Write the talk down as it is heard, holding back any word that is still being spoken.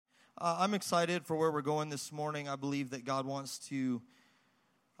I'm excited for where we're going this morning. I believe that God wants to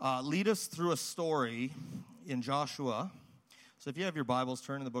lead us through a story in Joshua. So if you have your Bibles,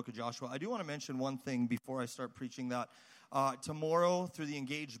 turn in the book of Joshua. I do want to mention one thing before I start preaching that. Tomorrow, through the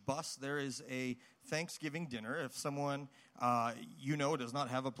Engaged bus, there is a Thanksgiving dinner. If someone does not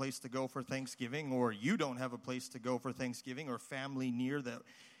have a place to go for Thanksgiving, or you don't have a place to go for Thanksgiving, or family near that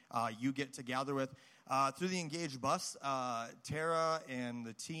you get to gather with, through the Engaged bus, Tara and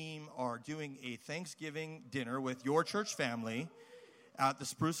the team are doing a Thanksgiving dinner with your church family at the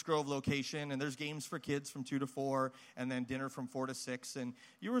Spruce Grove location, and there's games for kids from 2 to 4, and then dinner from 4 to 6, and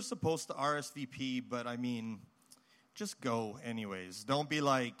you were supposed to RSVP, but just go anyways. Don't be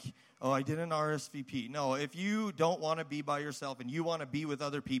like, oh, I didn't RSVP. No, if you don't want to be by yourself and you want to be with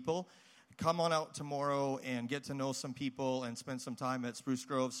other people, come on out tomorrow and get to know some people and spend some time at Spruce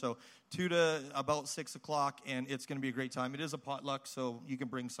Grove. So 2 to about 6 o'clock, and it's going to be a great time. It is a potluck, so you can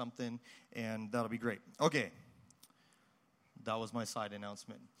bring something, and that'll be great. Okay. That was my side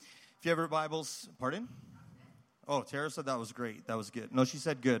announcement. If you have your Bibles, pardon? Oh, Tara said that was great. That was good. No, she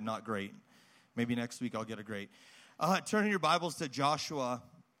said good, not great. Maybe next week I'll get a great. Turn your Bibles to Joshua.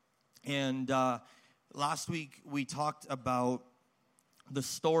 And last week we talked about the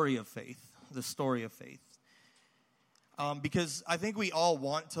story of faith. The story of faith. Because I think we all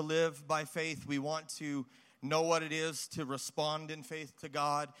want to live by faith. We want to know what it is to respond in faith to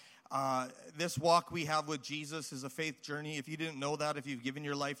God. This walk we have with Jesus is a faith journey. If you didn't know that, if you've given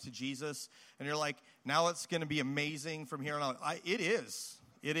your life to Jesus, and you're like, now it's going to be amazing from here on out. It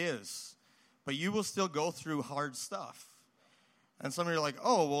is. But you will still go through hard stuff. And some of you are like,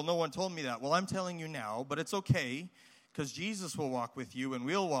 oh, well, no one told me that. Well, I'm telling you now, but it's okay, because Jesus will walk with you, and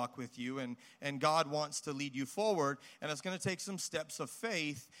we'll walk with you, and God wants to lead you forward, and it's going to take some steps of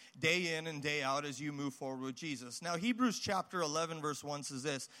faith day in and day out as you move forward with Jesus. Now, Hebrews chapter 11, verse 1 says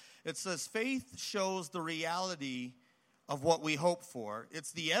this. It says, faith shows the reality of what we hope for.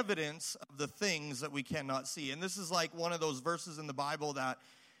 It's the evidence of the things that we cannot see. And this is like one of those verses in the Bible that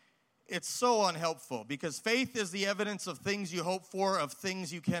it's so unhelpful, because faith is the evidence of things you hope for, of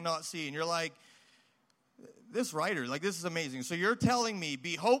things you cannot see. And you're like, this writer, this is amazing. So you're telling me,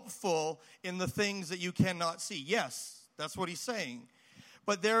 be hopeful in the things that you cannot see. Yes, that's what he's saying.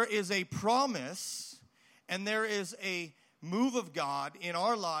 But there is a promise, and there is a move of God in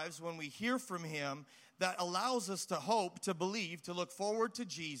our lives when we hear from him that allows us to hope, to believe, to look forward to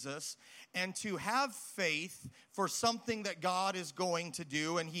Jesus, and to have faith for something that God is going to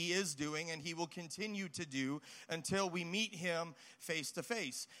do, and he is doing, and he will continue to do until we meet him face to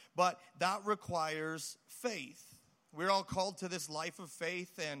face. But that requires faith. We're all called to this life of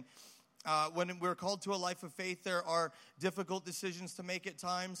faith, and when we're called to a life of faith, there are difficult decisions to make at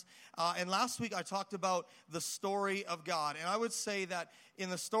times. And last week I talked about the story of God. And I would say that in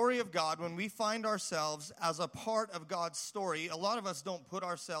the story of God, when we find ourselves as a part of God's story, a lot of us don't put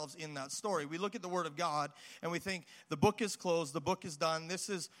ourselves in that story. We look at the Word of God and we think the book is closed, the book is done, this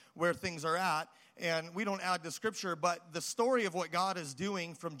is where things are at. And we don't add to Scripture, but the story of what God is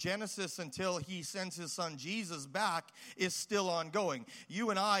doing from Genesis until he sends his son Jesus back is still ongoing. You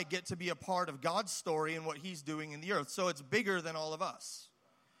and I get to be a part of God's story and what he's doing in the earth. So it's bigger than all of us.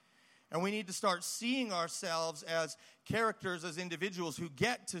 And we need to start seeing ourselves as characters, as individuals who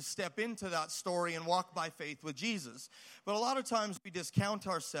get to step into that story and walk by faith with Jesus. But a lot of times we discount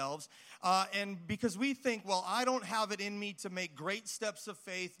ourselves, and because we think, well, I don't have it in me to make great steps of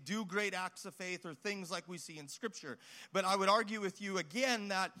faith, do great acts of faith, or things like we see in Scripture. But I would argue with you again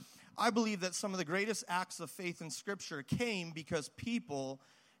that I believe that some of the greatest acts of faith in Scripture came because people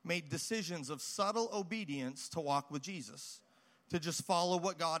made decisions of subtle obedience to walk with Jesus, to just follow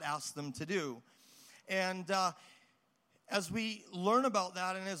what God asked them to do. And as we learn about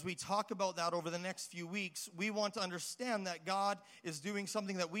that and as we talk about that over the next few weeks, we want to understand that God is doing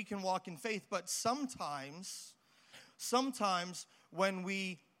something that we can walk in faith. But sometimes when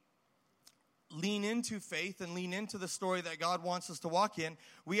we lean into faith and lean into the story that God wants us to walk in,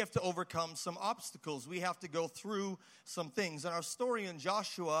 we have to overcome some obstacles. We have to go through some things. And our story in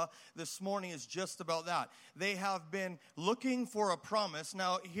Joshua this morning is just about that. They have been looking for a promise.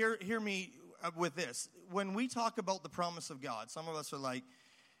 Now, hear me with this. When we talk about the promise of God, some of us are like,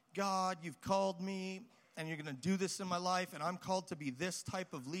 God, you've called me, and you're going to do this in my life, and I'm called to be this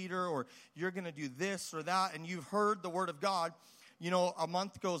type of leader, or you're going to do this or that, and you've heard the word of God. A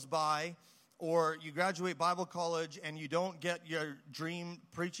month goes by, or you graduate Bible college and you don't get your dream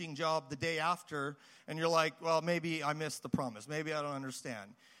preaching job the day after, and you're like, well, maybe I missed the promise. Maybe I don't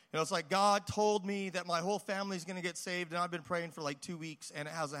understand. It's like God told me that my whole family's going to get saved, and I've been praying for 2 weeks, and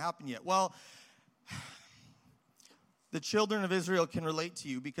it hasn't happened yet. Well, the children of Israel can relate to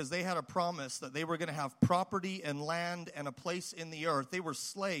you because they had a promise that they were going to have property and land and a place in the earth. They were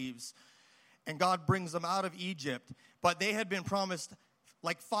slaves, and God brings them out of Egypt. But they had been promised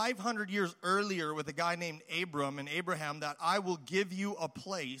like 500 years earlier with a guy named Abram and Abraham that I will give you a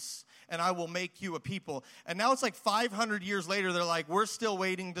place and I will make you a people. And now it's like 500 years later, they're like, we're still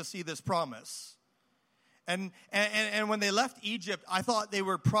waiting to see this promise. And when they left Egypt, I thought they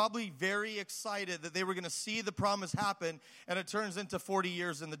were probably very excited that they were going to see the promise happen, and it turns into 40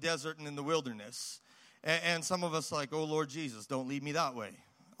 years in the desert and in the wilderness. And some of us are like, oh, Lord Jesus, don't lead me that way.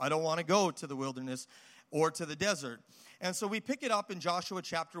 I don't want to go to the wilderness or to the desert. And so we pick it up in Joshua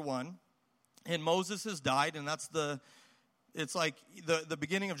chapter 1, and Moses has died, and it's like the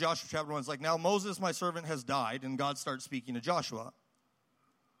beginning of Joshua chapter 1 is like, now Moses, my servant, has died, and God starts speaking to Joshua.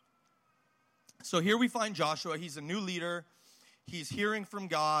 So here we find Joshua. He's a new leader. He's hearing from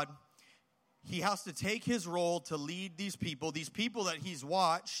God. He has to take his role to lead these people that he's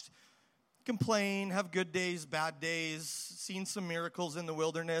watched complain, have good days, bad days, seen some miracles in the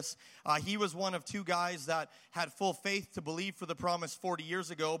wilderness. He was one of two guys that had full faith to believe for the promise 40 years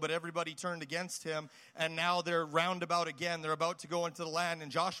ago, but everybody turned against him, and now they're roundabout again. They're about to go into the land,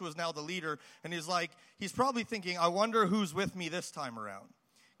 and Joshua's now the leader, and he's probably thinking, I wonder who's with me this time around.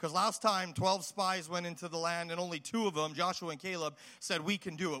 Because last time, 12 spies went into the land, and only 2 of them, Joshua and Caleb, said, we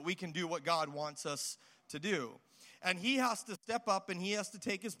can do it. We can do what God wants us to do. And he has to step up, and he has to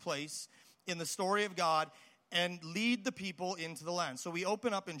take his place in the story of God and lead the people into the land. So we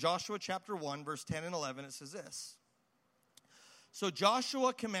open up in Joshua chapter 1, verse 10 and 11. It says this. So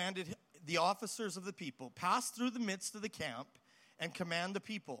Joshua commanded the officers of the people, pass through the midst of the camp and command the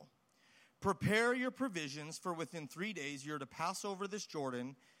people. Prepare your provisions, for within 3 days you're to pass over this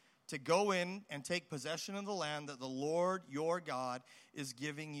Jordan to go in and take possession of the land that the Lord your God is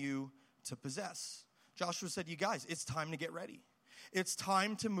giving you to possess. Joshua said, you guys, it's time to get ready. It's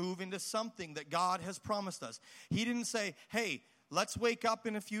time to move into something that God has promised us. He didn't say, hey, let's wake up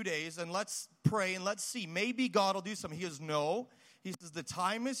in a few days and let's pray and let's see. Maybe God will do something. He goes, no. He says, the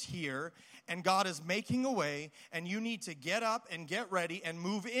time is here and God is making a way, and you need to get up and get ready and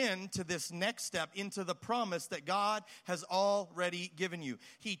move into this next step, into the promise that God has already given you.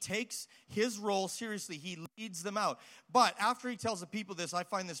 He takes his role seriously. He leads them out. But after he tells the people this, I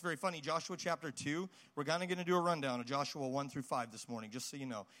find this very funny. Joshua chapter 2, we're going to do a rundown of Joshua 1 through 5 this morning, just so you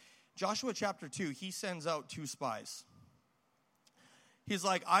know. Joshua chapter 2, he sends out 2 spies. He's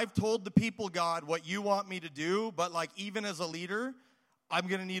like, I've told the people, God, what you want me to do, but like even as a leader, I'm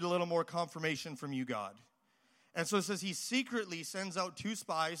going to need a little more confirmation from you, God. And so it says he secretly sends out 2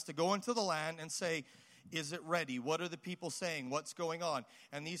 spies to go into the land and say, is it ready? What are the people saying? What's going on?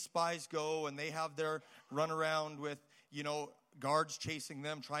 And these spies go and they have their run around with, guards chasing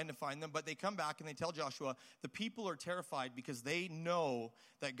them, trying to find them. But they come back and they tell Joshua, the people are terrified because they know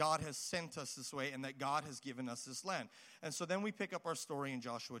that God has sent us this way and that God has given us this land. And so then we pick up our story in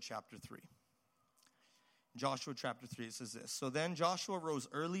Joshua chapter 3. Joshua chapter 3, it says this. So then Joshua rose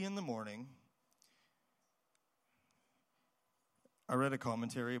early in the morning. I read a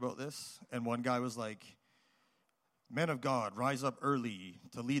commentary about this, and one guy was like, men of God, rise up early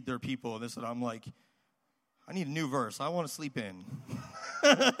to lead their people. And this, and I'm like, I need a new verse. I want to sleep in.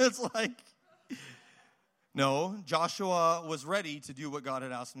 It's like, no, Joshua was ready to do what God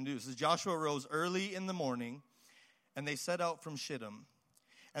had asked him to do. It says, Joshua rose early in the morning, and they set out from Shittim.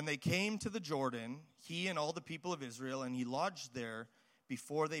 And they came to the Jordan, he and all the people of Israel, and he lodged there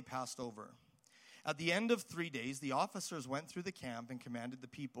before they passed over. At the end of 3 days, the officers went through the camp and commanded the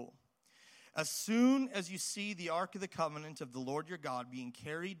people, as soon as you see the Ark of the Covenant of the Lord your God being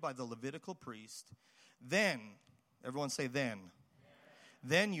carried by the Levitical priest, then, everyone say then,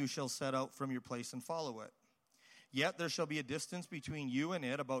 then you shall set out from your place and follow it. Yet there shall be a distance between you and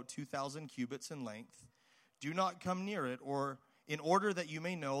it, about 2,000 cubits in length. Do not come near it, or in order that you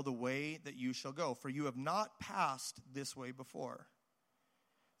may know the way that you shall go, for you have not passed this way before.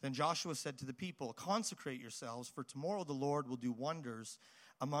 Then Joshua said to the people, consecrate yourselves, for tomorrow the Lord will do wonders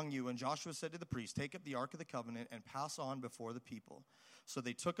among you. And Joshua said to the priests, take up the Ark of the Covenant and pass on before the people. So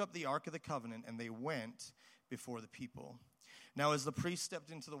they took up the Ark of the Covenant and they went before the people. Now, as the priest stepped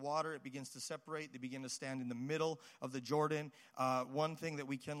into the water, it begins to separate. They begin to stand in the middle of the Jordan. One thing that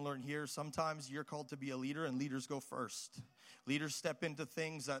we can learn here, sometimes you're called to be a leader, and leaders go first. Leaders step into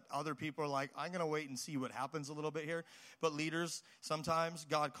things that other people are like, I'm going to wait and see what happens a little bit here. But leaders, sometimes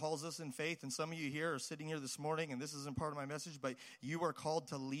God calls us in faith, and some of you here are sitting here this morning, and this isn't part of my message, but you are called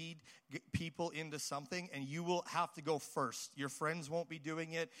to lead people into something, and you will have to go first. Your friends won't be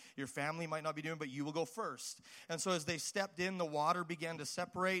doing it. Your family might not be doing it, but you will go first. And so as they stepped in, the water began to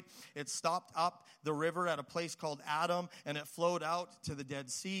separate. It stopped up the river at a place called Adam, and it flowed out to the Dead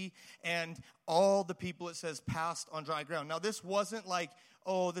Sea. And all the people, it says, passed on dry ground. Now, this wasn't like,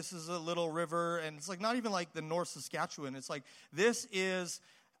 oh, this is a little river, and it's like not even like the North Saskatchewan. It's like this is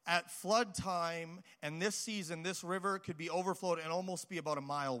at flood time, and this season, this river could be overflowed and almost be about a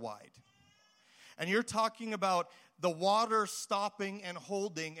mile wide. And you're talking about the water stopping and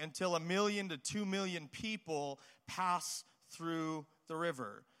holding until 1 million to 2 million people pass through the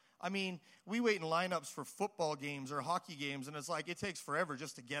river. I mean, we wait in lineups for football games or hockey games, and it's like it takes forever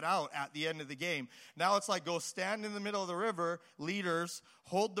just to get out at the end of the game. Now it's like go stand in the middle of the river, leaders,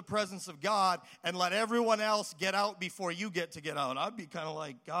 hold the presence of God, and let everyone else get out before you get to get out. I'd be kind of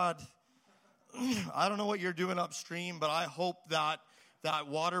like, God, I don't know what you're doing upstream, but I hope that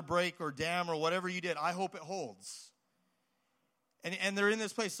water break or dam or whatever you did, I hope it holds. And they're in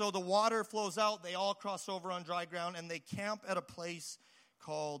this place. So the water flows out. They all cross over on dry ground, and they camp at a place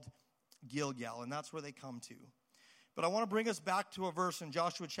called Gilgal, and that's where they come to. But I want to bring us back to a verse in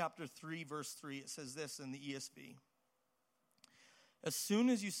Joshua chapter 3, verse 3. It says this in the ESV. As soon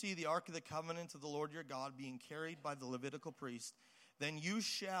as you see the ark of the covenant of the Lord your God being carried by the Levitical priest, then you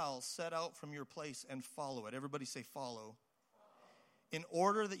shall set out from your place and follow it. Everybody say follow. In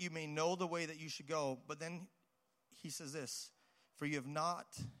order that you may know the way that you should go. But then he says this, for you have not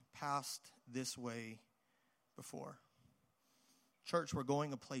passed this way before. Church, we're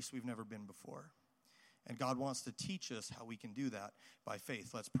going a place we've never been before. And God wants to teach us how we can do that by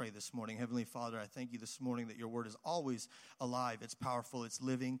faith. Let's pray this morning. Heavenly Father, I thank you this morning that your word is always alive. It's powerful, it's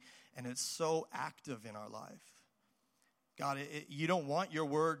living, and it's so active in our life. God, you don't want your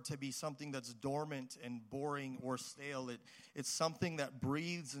word to be something that's dormant and boring or stale. It's something that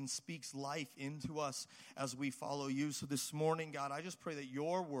breathes and speaks life into us as we follow you. So this morning, God, I just pray that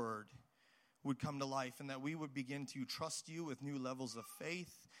your word would come to life and that we would begin to trust you with new levels of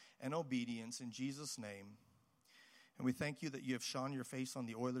faith and obedience in Jesus' name. And we thank you that you have shone your face on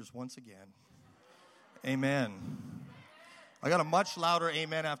the Oilers once again. Amen. I got a much louder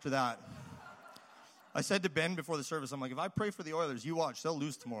amen after that. I said to Ben before the service, I'm like, if I pray for the Oilers, you watch, they'll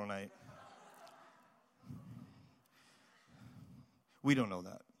lose tomorrow night. We don't know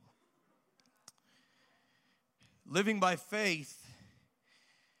that. Living by faith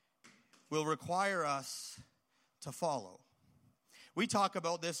will require us to follow. We talk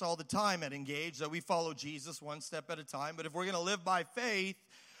about this all the time at Engage, that we follow Jesus one step at a time. But if we're going to live by faith,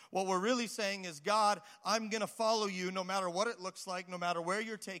 what we're really saying is, God, I'm going to follow you no matter what it looks like, no matter where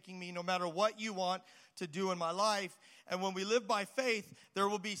you're taking me, no matter what you want to do in my life. And when we live by faith, there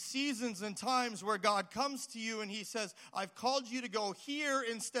will be seasons and times where God comes to you and he says, I've called you to go here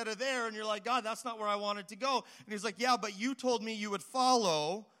instead of there. And you're like, God, that's not where I wanted to go. And he's like, yeah, but you told me you would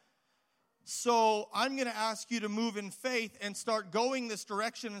follow. So I'm going to ask you to move in faith and start going this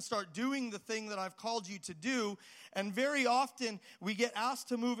direction and start doing the thing that I've called you to do. And very often we get asked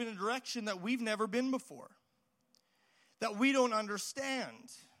to move in a direction that we've never been before, that we don't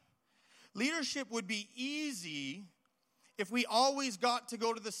understand. Leadership would be easy if we always got to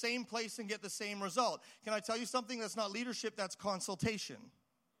go to the same place and get the same result. Can I tell you something? That's not leadership, that's consultation.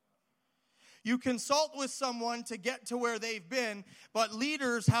 You consult with someone to get to where they've been, but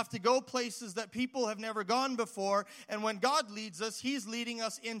leaders have to go places that people have never gone before. And when God leads us, he's leading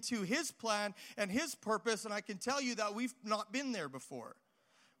us into his plan and his purpose. And I can tell you that we've not been there before.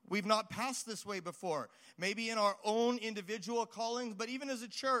 We've not passed this way before. Maybe in our own individual callings, but even as a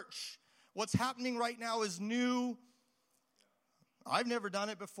church, what's happening right now is new. I've never done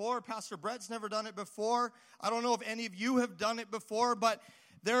it before. Pastor Brett's never done it before. I don't know if any of you have done it before, but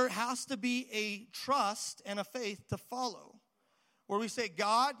there has to be a trust and a faith to follow, where we say,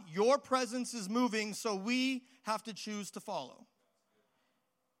 God, your presence is moving, so we have to choose to follow.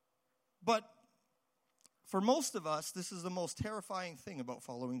 But for most of us, this is the most terrifying thing about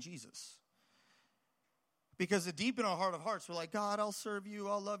following Jesus. Because deep in our heart of hearts, we're like, God, I'll serve you,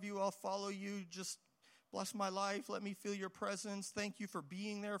 I'll love you, I'll follow you, just bless my life, let me feel your presence, thank you for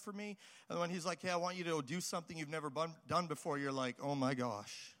being there for me. And when he's like, hey, I want you to do something you've never done before, you're like, oh my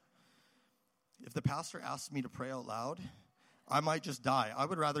gosh. If the pastor asks me to pray out loud, I might just die. I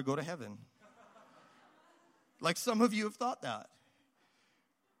would rather go to heaven. Like some of you have thought that.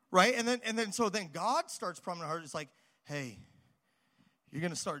 Right? And then so God starts prompting our heart. It's like, hey, you're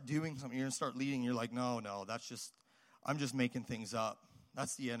going to start doing something. You're going to start leading. You're like, no, I'm just making things up.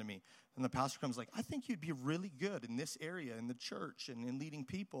 That's the enemy. And the pastor comes like, I think you'd be really good in this area, in the church, and in leading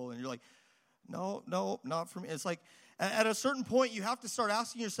people. And you're like, no, not for me. It's like, at a certain point, you have to start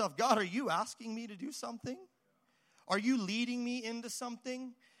asking yourself, God, are you asking me to do something? Are you leading me into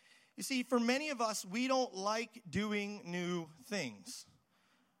something? You see, for many of us, we don't like doing new things.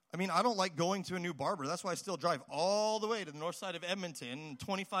 I mean, I don't like going to a new barber. That's why I still drive all the way to the north side of Edmonton in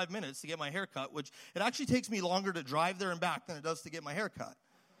 25 minutes to get my hair cut, which it actually takes me longer to drive there and back than it does to get my hair cut.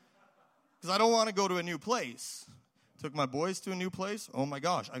 Because I don't want to go to a new place. Took my boys to a new place. Oh my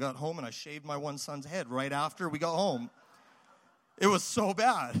gosh, I got home and I shaved my one son's head right after we got home. It was so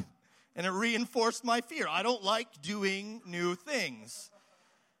bad. And it reinforced my fear. I don't like doing new things.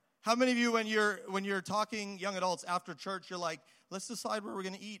 How many of you, when you're talking young adults after church, you're like, let's decide where we're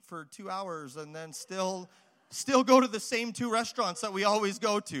going to eat for 2 hours and then still go to the same 2 restaurants that we always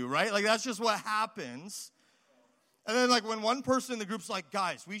go to, right? Like, that's just what happens. And then, like, when one person in the group's like,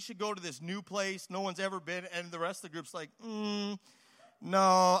 guys, we should go to this new place no one's ever been, and the rest of the group's like,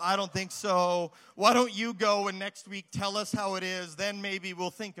 no, I don't think so. Why don't you go and next week tell us how it is, then maybe we'll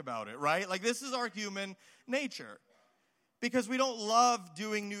think about it, right? Like, this is our human nature. Because we don't love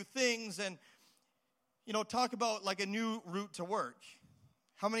doing new things. And, talk about like a new route to work.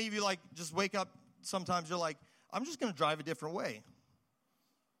 How many of you like just wake up sometimes you're like, I'm just going to drive a different way.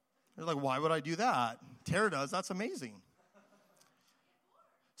 You're like, why would I do that? Tara does. That's amazing.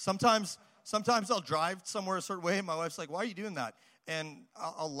 Sometimes I'll drive somewhere a certain way, and my wife's like, why are you doing that? And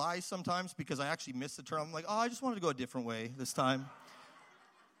I'll lie sometimes because I actually missed the turn. I'm like, I just wanted to go a different way this time.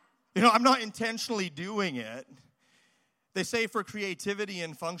 I'm not intentionally doing it. They say for creativity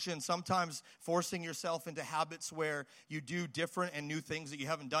and function, sometimes forcing yourself into habits where you do different and new things that you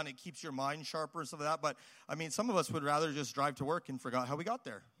haven't done, it keeps your mind sharper and stuff like that. But, some of us would rather just drive to work and forgot how we got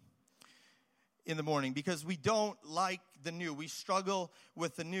there in the morning because we don't like the new. We struggle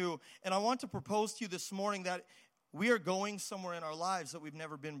with the new. And I want to propose to you this morning that we are going somewhere in our lives that we've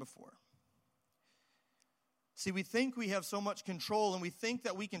never been before. See, we think we have so much control, and we think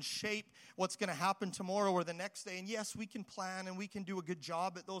that we can shape what's going to happen tomorrow or the next day. And yes, we can plan, and we can do a good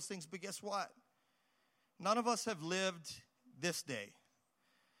job at those things. But guess what? None of us have lived this day.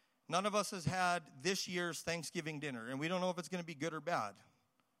 None of us has had this year's Thanksgiving dinner, and we don't know if it's going to be good or bad.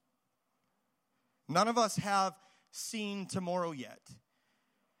 None of us have seen tomorrow yet.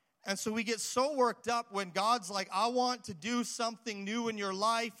 And so we get so worked up when God's like, I want to do something new in your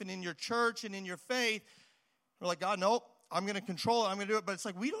life and in your church and in your faith. We're like, God, nope, I'm going to control it. I'm going to do it. But it's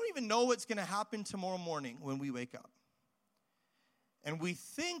like we don't even know what's going to happen tomorrow morning when we wake up. And we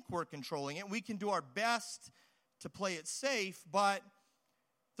think we're controlling it. We can do our best to play it safe. But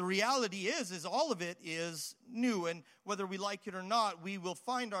the reality is all of it is new. And whether we like it or not, we will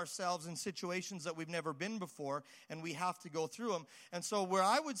find ourselves in situations that we've never been before. And we have to go through them. And so where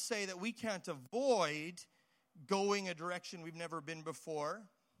I would say that we can't avoid going a direction we've never been before,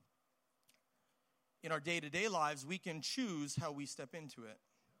 in our day-to-day lives, we can choose how we step into it.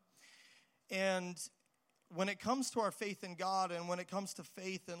 And when it comes to our faith in God and when it comes to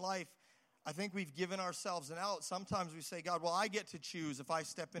faith in life, I think we've given ourselves an out. Sometimes we say, God, well, I get to choose if I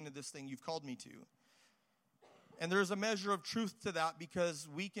step into this thing you've called me to. And there's a measure of truth to that because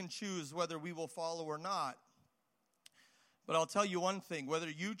we can choose whether we will follow or not. But I'll tell you one thing, whether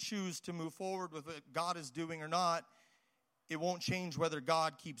you choose to move forward with what God is doing or not, it won't change whether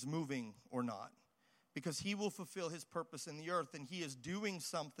God keeps moving or not. Because he will fulfill his purpose in the earth, and he is doing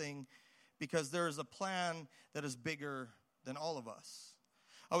something because there is a plan that is bigger than all of us.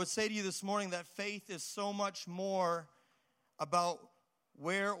 I would say to you this morning that faith is so much more about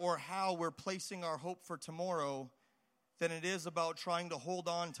where or how we're placing our hope for tomorrow than it is about trying to hold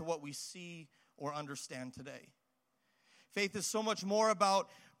on to what we see or understand today. Faith is so much more about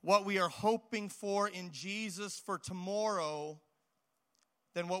what we are hoping for in Jesus for tomorrow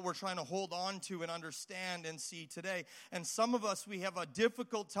than what we're trying to hold on to and understand and see today. And some of us, we have a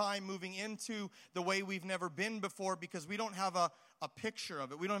difficult time moving into the way we've never been before because we don't have a picture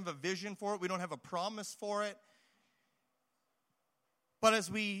of it. We don't have a vision for it. We don't have a promise for it. But as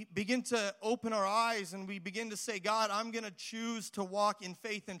we begin to open our eyes and we begin to say, God, I'm going to choose to walk in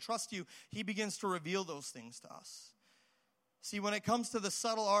faith and trust you, he begins to reveal those things to us. See, when it comes to the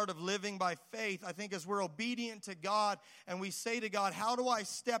subtle art of living by faith, I think as we're obedient to God and we say to God, how do I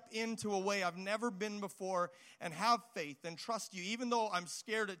step into a way I've never been before and have faith and trust you, even though I'm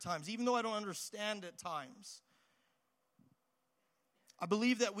scared at times, even though I don't understand at times. I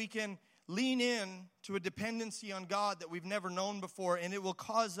believe that we can lean in to a dependency on God that we've never known before, and it will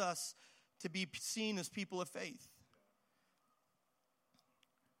cause us to be seen as people of faith.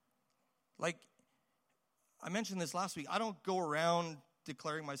 Like, I mentioned this last week. I don't go around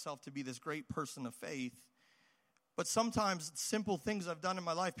declaring myself to be this great person of faith. But sometimes simple things I've done in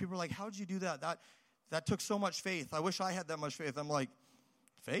my life, people are like, how'd you do that? That took so much faith. I wish I had that much faith. I'm like,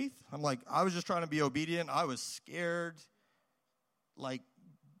 faith? I'm like, I was just trying to be obedient. I was scared, like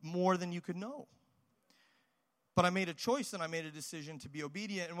more than you could know. But I made a choice and I made a decision to be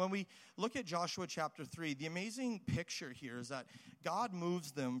obedient. And when we look at Joshua chapter 3, the amazing picture here is that God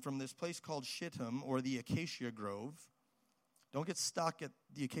moves them from this place called Shittim, or the Acacia Grove. Don't get stuck at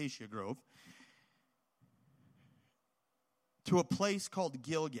the Acacia Grove. To a place called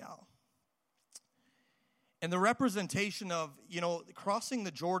Gilgal. And the representation of, crossing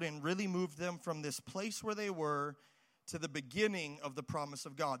the Jordan really moved them from this place where they were to the beginning of the promise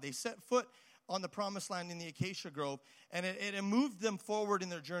of God. They set foot on the promised land in the Acacia Grove, and it moved them forward in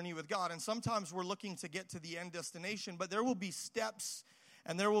their journey with God. And sometimes we're looking to get to the end destination, but there will be steps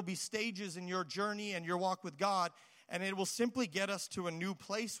and there will be stages in your journey and your walk with God, and it will simply get us to a new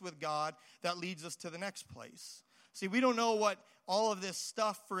place with God that leads us to the next place. See, we don't know what all of this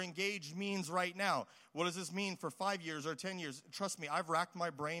stuff for Engaged means right now. What does this mean for 5 years or 10 years? Trust me, I've racked my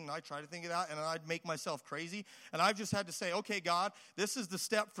brain and I try to think of that and I'd make myself crazy. And I've just had to say, okay, God, this is the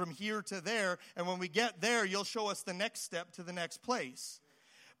step from here to there. And when we get there, you'll show us the next step to the next place.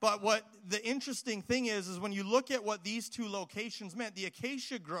 But what the interesting thing is when you look at what these two locations meant, the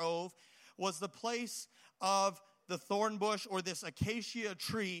Acacia Grove was the place of the thorn bush, or this acacia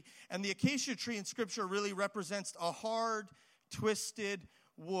tree. And the acacia tree in Scripture really represents a hard, twisted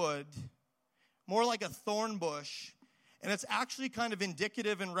wood, more like a thorn bush. And it's actually kind of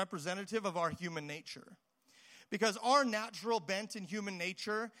indicative and representative of our human nature. Because our natural bent in human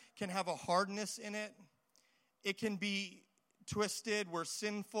nature can have a hardness in it. It can be twisted. We're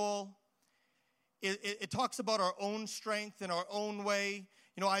sinful. It talks about our own strength and our own way.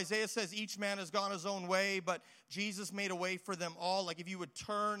 Isaiah says each man has gone his own way, but Jesus made a way for them all. Like if you would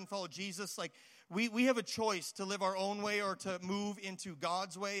turn and follow Jesus, like we have a choice to live our own way or to move into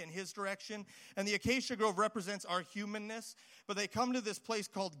God's way and his direction. And the Acacia Grove represents our humanness, but they come to this place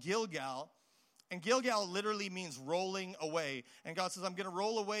called Gilgal. And Gilgal literally means rolling away. And God says, I'm going to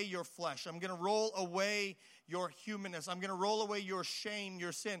roll away your flesh. I'm going to roll away your humanness. I'm going to roll away your shame,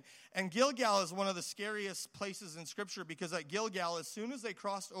 your sin. And Gilgal is one of the scariest places in Scripture, because at Gilgal, as soon as they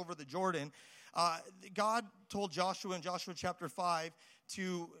crossed over the Jordan, God told Joshua in Joshua chapter 5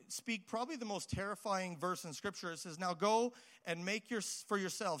 to speak probably the most terrifying verse in Scripture. It says, now go and make for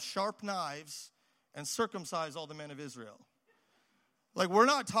yourselves sharp knives and circumcise all the men of Israel. Like, we're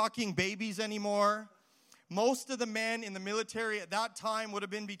not talking babies anymore. Most of the men in the military at that time would have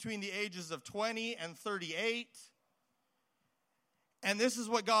been between the ages of 20 and 38. And this is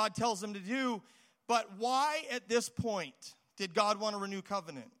what God tells them to do. But why at this point did God want to renew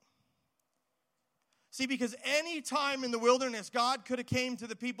covenant? See, because any time in the wilderness, God could have came to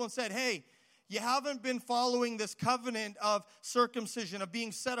the people and said, hey, you haven't been following this covenant of circumcision, of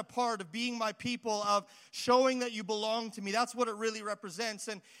being set apart, of being my people, of showing that you belong to me. That's what it really represents.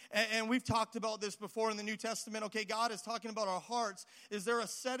 And we've talked about this before in the New Testament. Okay, God is talking about our hearts. Is there a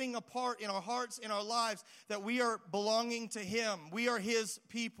setting apart in our hearts, in our lives, that we are belonging to him? We are his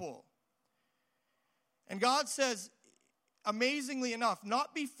people. And God says, amazingly enough,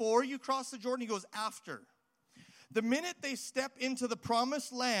 not before you cross the Jordan, he goes after. The minute they step into the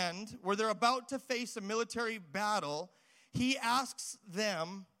promised land where they're about to face a military battle, he asks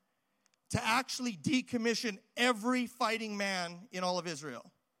them to actually decommission every fighting man in all of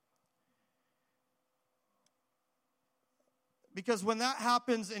Israel. Because when that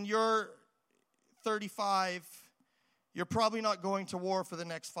happens and you're 35, you're probably not going to war for the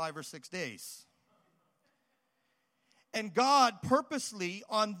next 5 or 6 days. And God purposely,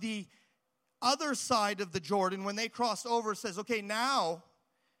 on the other side of the Jordan, when they crossed over, says, okay, now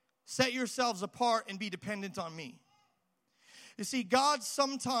set yourselves apart and be dependent on me. You see, God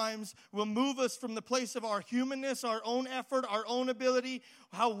sometimes will move us from the place of our humanness, our own effort, our own ability,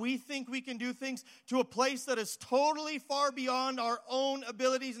 how we think we can do things, to a place that is totally far beyond our own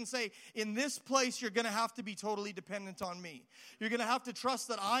abilities, and say, in this place, you're going to have to be totally dependent on me. You're going to have to trust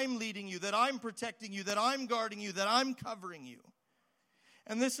that I'm leading you, that I'm protecting you, that I'm guarding you, that I'm covering you.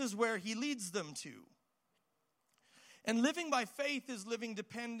 And this is where he leads them to. And living by faith is living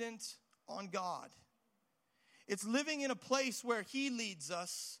dependent on God. It's living in a place where he leads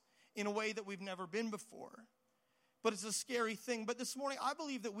us in a way that we've never been before. But it's a scary thing. But this morning, I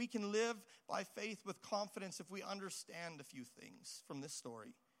believe that we can live by faith with confidence if we understand a few things from this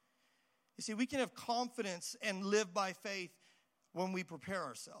story. You see, we can have confidence and live by faith when we prepare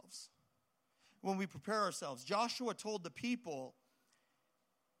ourselves. When we prepare ourselves. Joshua told the people,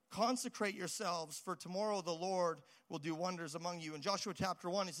 consecrate yourselves, for tomorrow the Lord will do wonders among you. In Joshua chapter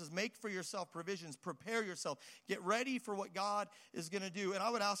 1, he says, make for yourself provisions, prepare yourself, get ready for what God is going to do. And I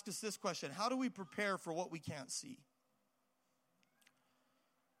would ask us this question: how do we prepare for what we can't see?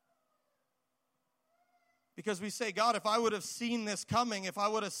 Because we say, God, if I would have seen this coming, if I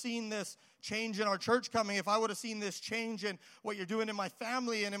would have seen this change in our church coming, if I would have seen this change in what you're doing in my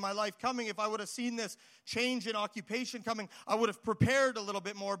family and in my life coming, if I would have seen this change in occupation coming, I would have prepared a little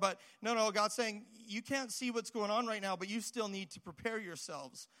bit more. But no, God's saying, you can't see what's going on right now, but you still need to prepare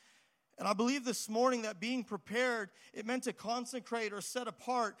yourselves. And I believe this morning that being prepared, it meant to consecrate or set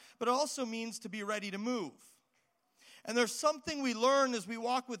apart, but it also means to be ready to move. And there's something we learn as we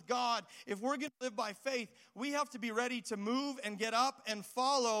walk with God. If we're going to live by faith, we have to be ready to move and get up and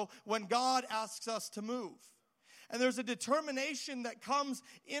follow when God asks us to move. And there's a determination that comes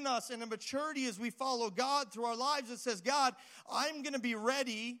in us and a maturity as we follow God through our lives that says, God, I'm going to be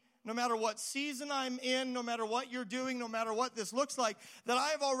ready no matter what season I'm in, no matter what you're doing, no matter what this looks like, that I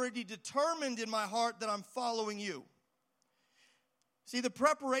have already determined in my heart that I'm following you. See, the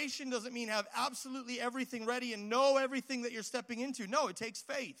preparation doesn't mean have absolutely everything ready and know everything that you're stepping into. No, it takes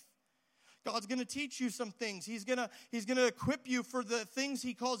faith. God's going to teach you some things. He's going to equip you for the things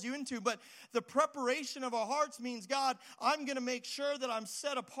he calls you into. But the preparation of our hearts means, God, I'm going to make sure that I'm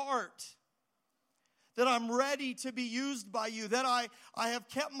set apart, that I'm ready to be used by you, that I have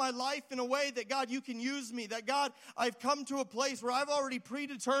kept my life in a way that, God, you can use me, that, God, I've come to a place where I've already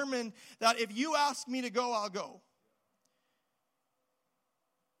predetermined that if you ask me to go, I'll go.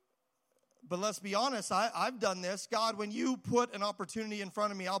 But let's be honest, I've done this. God, when you put an opportunity in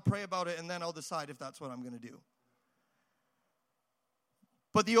front of me, I'll pray about it, and then I'll decide if that's what I'm going to do.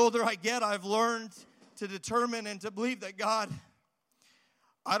 But the older I get, I've learned to determine and to believe that, God,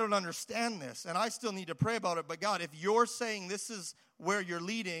 I don't understand this, and I still need to pray about it. But God, if you're saying this is where you're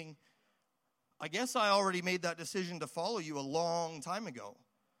leading, I guess I already made that decision to follow you a long time ago.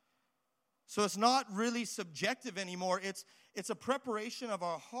 So it's not really subjective anymore. It's a preparation of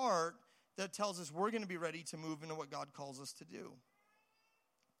our heart that tells us we're going to be ready to move into what God calls us to do.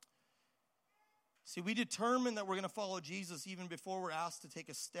 See, we determine that we're going to follow Jesus even before we're asked to take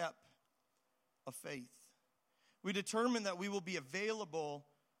a step of faith. We determine that we will be available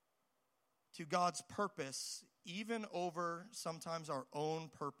to God's purpose even over sometimes our own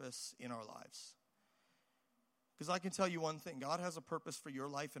purpose in our lives. Because I can tell you one thing, God has a purpose for your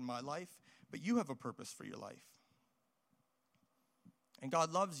life and my life, but you have a purpose for your life. And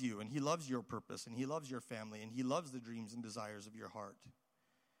God loves you, and he loves your purpose, and he loves your family, and he loves the dreams and desires of your heart.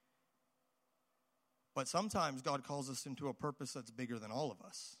 But sometimes God calls us into a purpose that's bigger than all of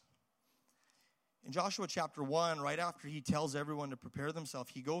us. In Joshua chapter 1, right after he tells everyone to prepare themselves,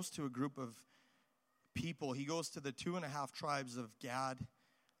 he goes to a group of people. He goes to the 2.5 tribes of Gad,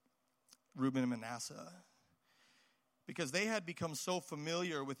 Reuben, and Manasseh. Because they had become so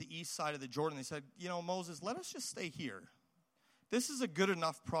familiar with the east side of the Jordan, they said, Moses, let us just stay here. This is a good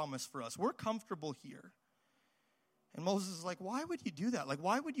enough promise for us. We're comfortable here. And Moses is like, why would you do that? Like,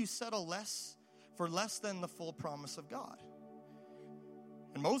 why would you settle for less than the full promise of God?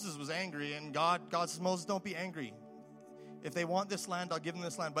 And Moses was angry, and God says, Moses, don't be angry. If they want this land, I'll give them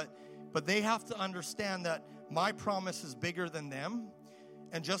this land. But they have to understand that my promise is bigger than them.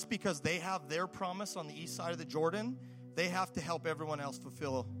 And just because they have their promise on the east side of the Jordan, they have to help everyone else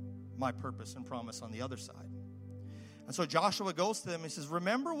fulfill my purpose and promise on the other side. And so Joshua goes to them and says,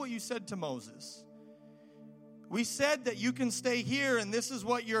 remember what you said to Moses. We said that you can stay here and this is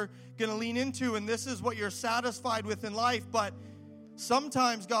what you're going to lean into and this is what you're satisfied with in life. But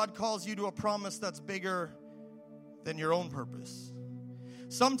sometimes God calls you to a promise that's bigger than your own purpose.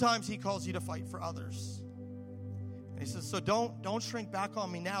 Sometimes he calls you to fight for others. And he says, so don't shrink back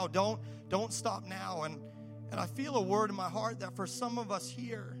on me now. Don't stop now. And I feel a word in my heart that for some of us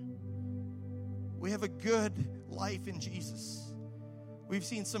here, we have a good life in Jesus. We've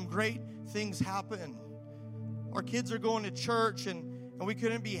seen some great things happen. Our kids are going to church and we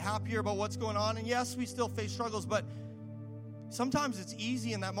couldn't be happier about what's going on. And yes, we still face struggles, but sometimes it's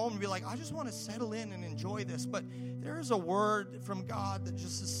easy in that moment to be like, I just want to settle in and enjoy this. But there is a word from God that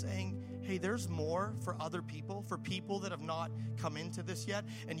just is saying, hey, there's more for other people, for people that have not come into this yet.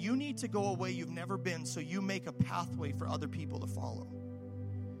 And you need to go a way you've never been so you make a pathway for other people to follow.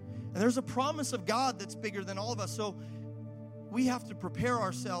 And there's a promise of God that's bigger than all of us. So we have to prepare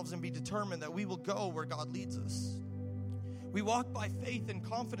ourselves and be determined that we will go where God leads us. We walk by faith and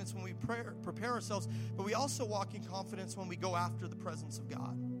confidence when we prepare ourselves, but we also walk in confidence when we go after the presence of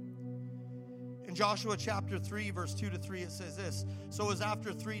God. In Joshua chapter 3, verse 2-3, it says this, so it was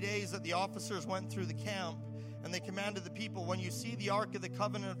after 3 days that the officers went through the camp, and they commanded the people, when you see the ark of the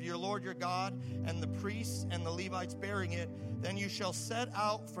covenant of your Lord your God, and the priests and the Levites bearing it, then you shall set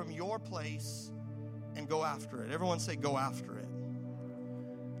out from your place and go after it. Everyone say, go after it.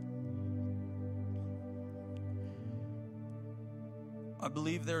 I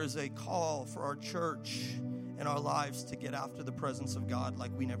believe there is a call for our church in our lives to get after the presence of God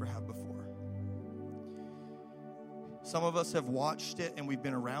like we never have before. Some of us have watched it and we've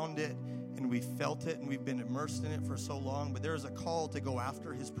been around it and we've felt it and we've been immersed in it for so long, but there is a call to go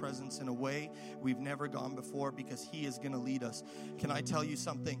after his presence in a way we've never gone before because he is going to lead us. Can I tell you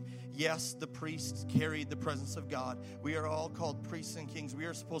something? Yes, the priests carried the presence of God. We are all called priests and kings. We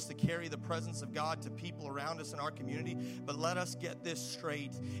are supposed to carry the presence of God to people around us in our community, but let us get this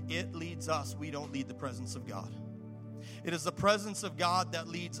straight. It leads us. We don't lead the presence of God. It is the presence of God that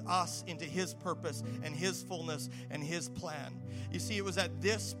leads us into his purpose and his fullness and his plan. You see, it was at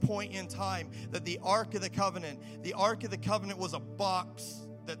this point in time that the Ark of the Covenant was a box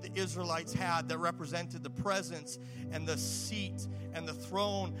that the Israelites had that represented the presence and the seat and the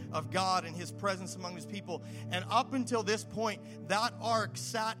throne of God and his presence among his people. And up until this point, that ark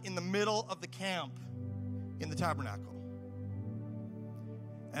sat in the middle of the camp in the tabernacle.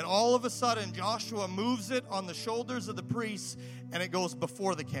 And all of a sudden, Joshua moves it on the shoulders of the priests, and it goes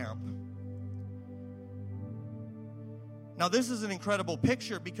before the camp. Now, this is an incredible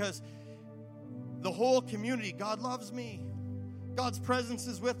picture because the whole community, God loves me. God's presence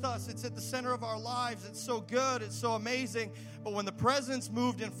is with us. It's at the center of our lives. It's so good. It's so amazing. But when the presence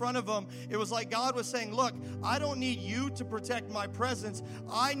moved in front of them, it was like God was saying, look, I don't need you to protect my presence.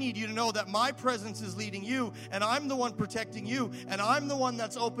 I need you to know that my presence is leading you, and I'm the one protecting you, and I'm the one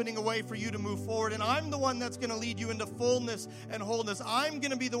that's opening a way for you to move forward, and I'm the one that's going to lead you into fullness and wholeness. I'm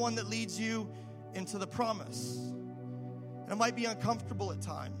going to be the one that leads you into the promise. And it might be uncomfortable at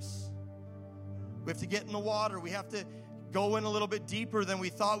times. We have to get in the water. We have to go in a little bit deeper than we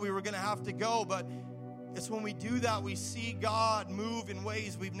thought we were going to have to go. But it's when we do that, we see God move in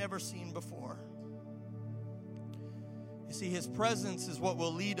ways we've never seen before. You see, his presence is what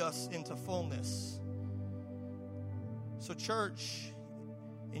will lead us into fullness. So church,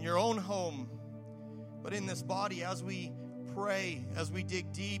 in your own home, but in this body, as we pray, as we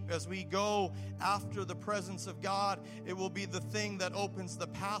dig deep, as we go after the presence of God, it will be the thing that opens the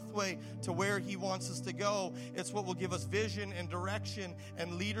pathway to where he wants us to go. It's what will give us vision and direction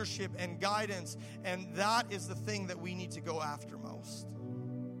and leadership and guidance. And that is the thing that we need to go after most.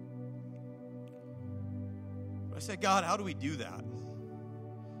 But I said, God, how do we do that?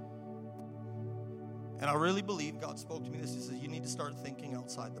 And I really believe God spoke to me this. He says, you need to start thinking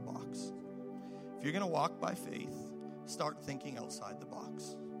outside the box. If you're going to walk by faith, start thinking outside the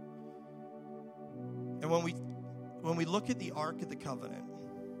box. And when we look at the Ark of the Covenant,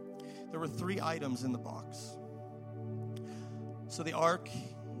 there were 3 items in the box. So the Ark,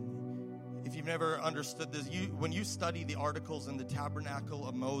 if you've never understood this, when you study the articles in the tabernacle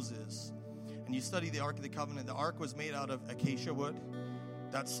of Moses, and you study the Ark of the Covenant, the Ark was made out of acacia wood.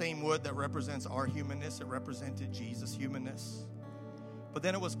 That same wood that represents our humanness, it represented Jesus' humanness. But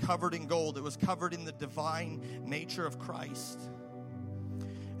then it was covered in gold. It was covered in the divine nature of Christ.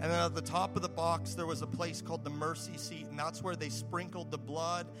 And then at the top of the box, there was a place called the mercy seat. And that's where they sprinkled the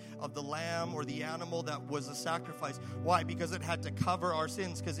blood of the lamb or the animal that was a sacrifice. Why? Because it had to cover our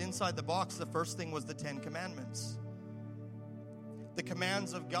sins. Because inside the box, the first thing was the 10 Commandments. The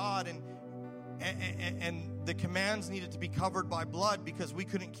commands of God. And the commands needed to be covered by blood because we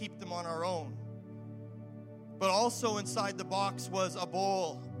couldn't keep them on our own. But also inside the box was a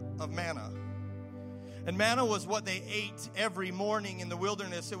bowl of manna. And manna was what they ate every morning in the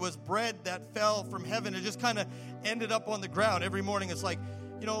wilderness. It was bread that fell from heaven. It just kind of ended up on the ground every morning. It's like,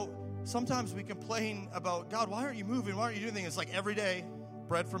 sometimes we complain about, God, why aren't you moving? Why aren't you doing things? It's like every day,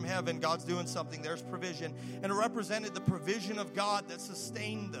 bread from heaven, God's doing something. There's provision. And it represented the provision of God that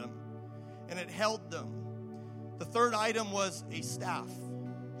sustained them. And it held them. The third item was a staff,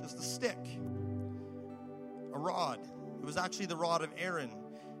 just a stick. A rod. It was actually the rod of Aaron.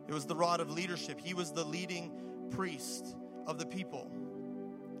 It was the rod of leadership. He was the leading priest of the people.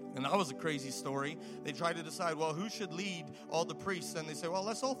 And that was a crazy story. They tried to decide, well, who should lead all the priests? And they say, well,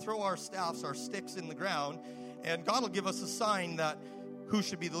 let's all throw our staffs, our sticks in the ground, and God will give us a sign that who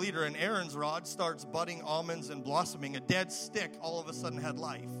should be the leader. And Aaron's rod starts budding almonds and blossoming. A dead stick all of a sudden had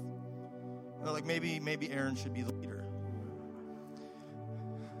life. And they're like, maybe Aaron should be the leader.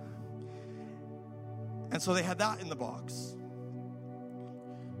 And so they had that in the box.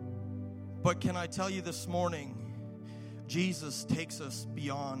 But can I tell you this morning, Jesus takes us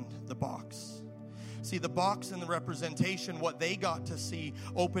beyond the box. See, the box and the representation, what they got to see,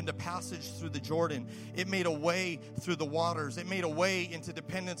 opened a passage through the Jordan. It made a way through the waters. It made a way into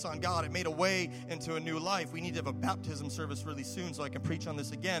dependence on God. It made a way into a new life. We need to have a baptism service really soon so I can preach on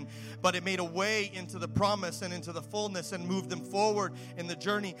this again. But it made a way into the promise and into the fullness and moved them forward in the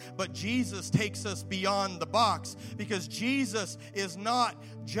journey. But Jesus takes us beyond the box because Jesus is not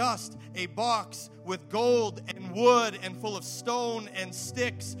just a box with gold and wood and full of stone and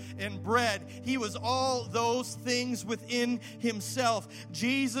sticks and bread. He was all those things within himself.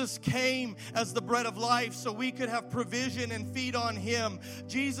 Jesus came as the bread of life so we could have provision and feed on him.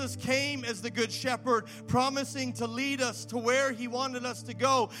 Jesus came as the good shepherd, promising to lead us to where he wanted us to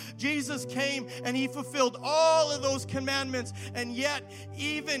go. Jesus came and he fulfilled all of those commandments, and yet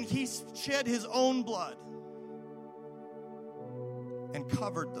even he shed his own blood and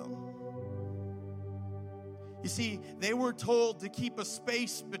covered them. You see, they were told to keep a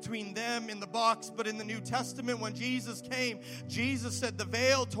space between them in the box, but in the New Testament, when Jesus came, Jesus said, the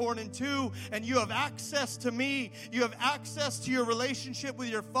veil torn in two, and you have access to me. You have access to your relationship with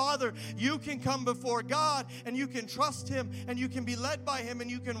your Father. You can come before God, and you can trust him, and you can be led by him, and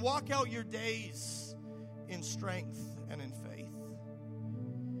you can walk out your days in strength and in faith.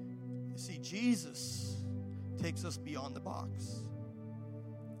 You see, Jesus takes us beyond the box.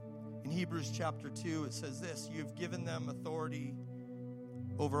 In Hebrews chapter 2, it says this: you've given them authority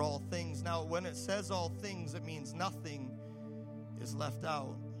over all things. Now, when it says all things, it means nothing is left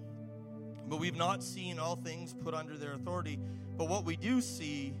out. But we've not seen all things put under their authority. But what we do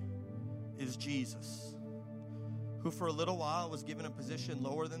see is Jesus, who for a little while was given a position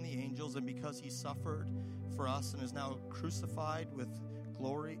lower than the angels, and because he suffered for us and is now crucified with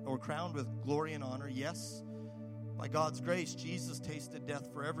glory, or crowned with glory and honor, yes, by God's grace, Jesus tasted death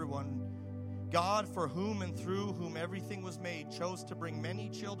for everyone. God, for whom and through whom everything was made, chose to bring many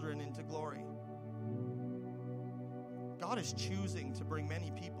children into glory. God is choosing to bring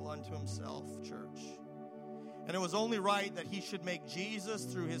many people unto himself, church. And it was only right that he should make Jesus,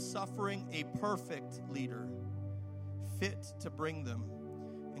 through his suffering, a perfect leader, fit to bring them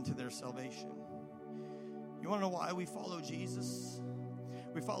into their salvation. You want to know why we follow Jesus?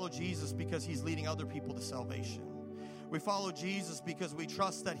 We follow Jesus because he's leading other people to salvation. We follow Jesus because we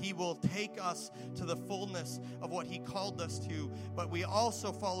trust that he will take us to the fullness of what he called us to. But we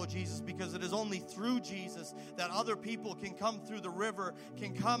also follow Jesus because it is only through Jesus that other people can come through the river,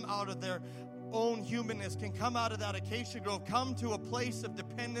 can come out of their own humanness, can come out of that acacia grove, come to a place of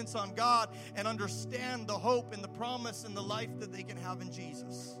dependence on God, and understand the hope and the promise and the life that they can have in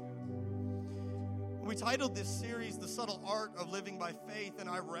Jesus. We titled this series, The Subtle Art of Living by Faith, and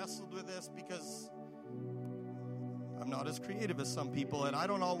I wrestled with this because I'm not as creative as some people, and I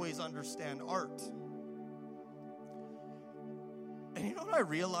don't always understand art. And you know what I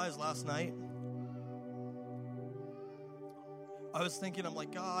realized last night? I was thinking, I'm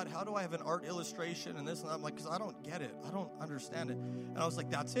like, God, how do I have an art illustration and this and that? I'm like, because I don't get it. I don't understand it. And I was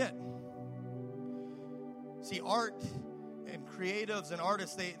like, that's it. See, art and creatives and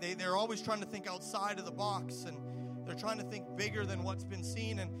artists, they're always trying to think outside of the box, and they're trying to think bigger than what's been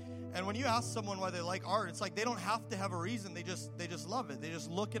seen. And when you ask someone why they like art, it's like they don't have to have a reason. They just love it. They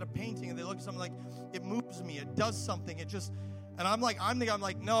just look at a painting and they look at something like, it moves me. It does something. And I'm like,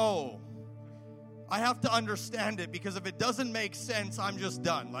 no. I have to understand it, because if it doesn't make sense, I'm just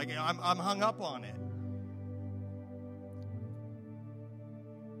done. Like, I'm hung up on it.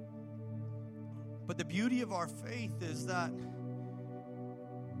 But the beauty of our faith is that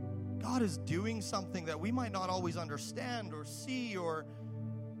God is doing something that we might not always understand or see or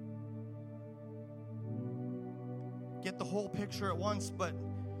get the whole picture at once, but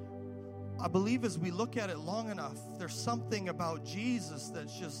I believe as we look at it long enough, there's something about Jesus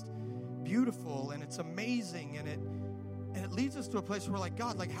that's just beautiful, and it's amazing, and it leads us to a place where we're like,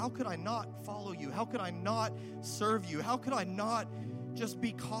 God, like, how could I not follow you? How could I not serve you? How could I not just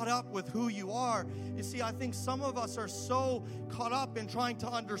be caught up with who you are? You see, I think some of us are so caught up in trying to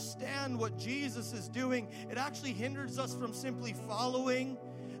understand what Jesus is doing, it actually hinders us from simply following,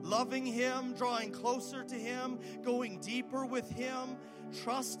 loving him, drawing closer to him, going deeper with him,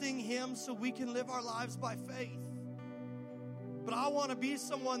 trusting him so we can live our lives by faith. But I want to be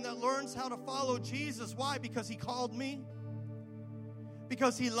someone that learns how to follow Jesus. Why? Because he called me.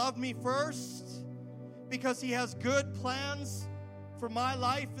 Because he loved me first. Because he has good plans for my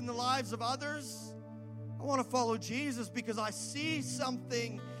life and the lives of others. I want to follow Jesus because I see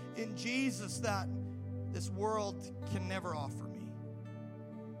something in Jesus that this world can never offer me.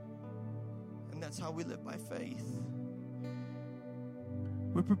 And that's how we live by faith.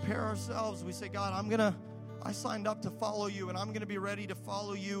 We prepare ourselves. We say, God, I signed up to follow you, and I'm going to be ready to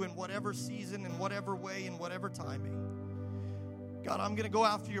follow you in whatever season, in whatever way, in whatever timing. God, I'm going to go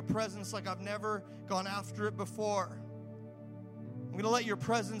after your presence like I've never gone after it before. I'm going to let your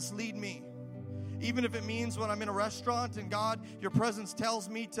presence lead me. Even if it means when I'm in a restaurant and God, your presence tells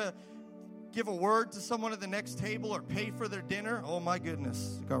me to give a word to someone at the next table or pay for their dinner. Oh my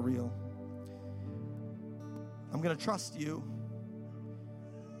goodness, it got real. I'm going to trust you.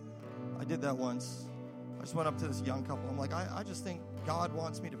 I did that once. I just went up to this young couple. I'm like, I just think God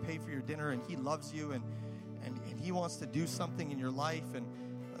wants me to pay for your dinner, and he loves you, and he wants to do something in your life. And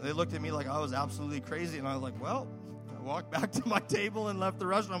they looked at me like I was absolutely crazy. And I was like, well, I walked back to my table and left the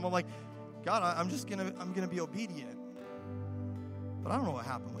restaurant. I'm like, God, I'm going to be obedient. But I don't know what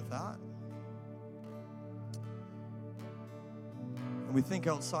happened with that. And we think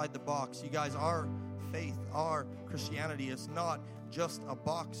outside the box. You guys, our faith, our Christianity is not just a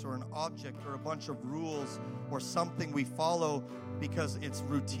box or an object or a bunch of rules or something we follow because it's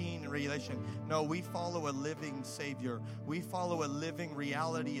routine and regulation. No, we follow a living Savior. We follow a living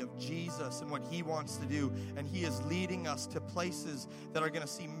reality of Jesus and what he wants to do. And he is leading us to places that are going to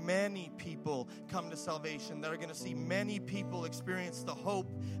see many people come to salvation, that are going to see many people experience the hope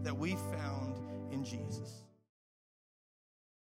that we found in Jesus.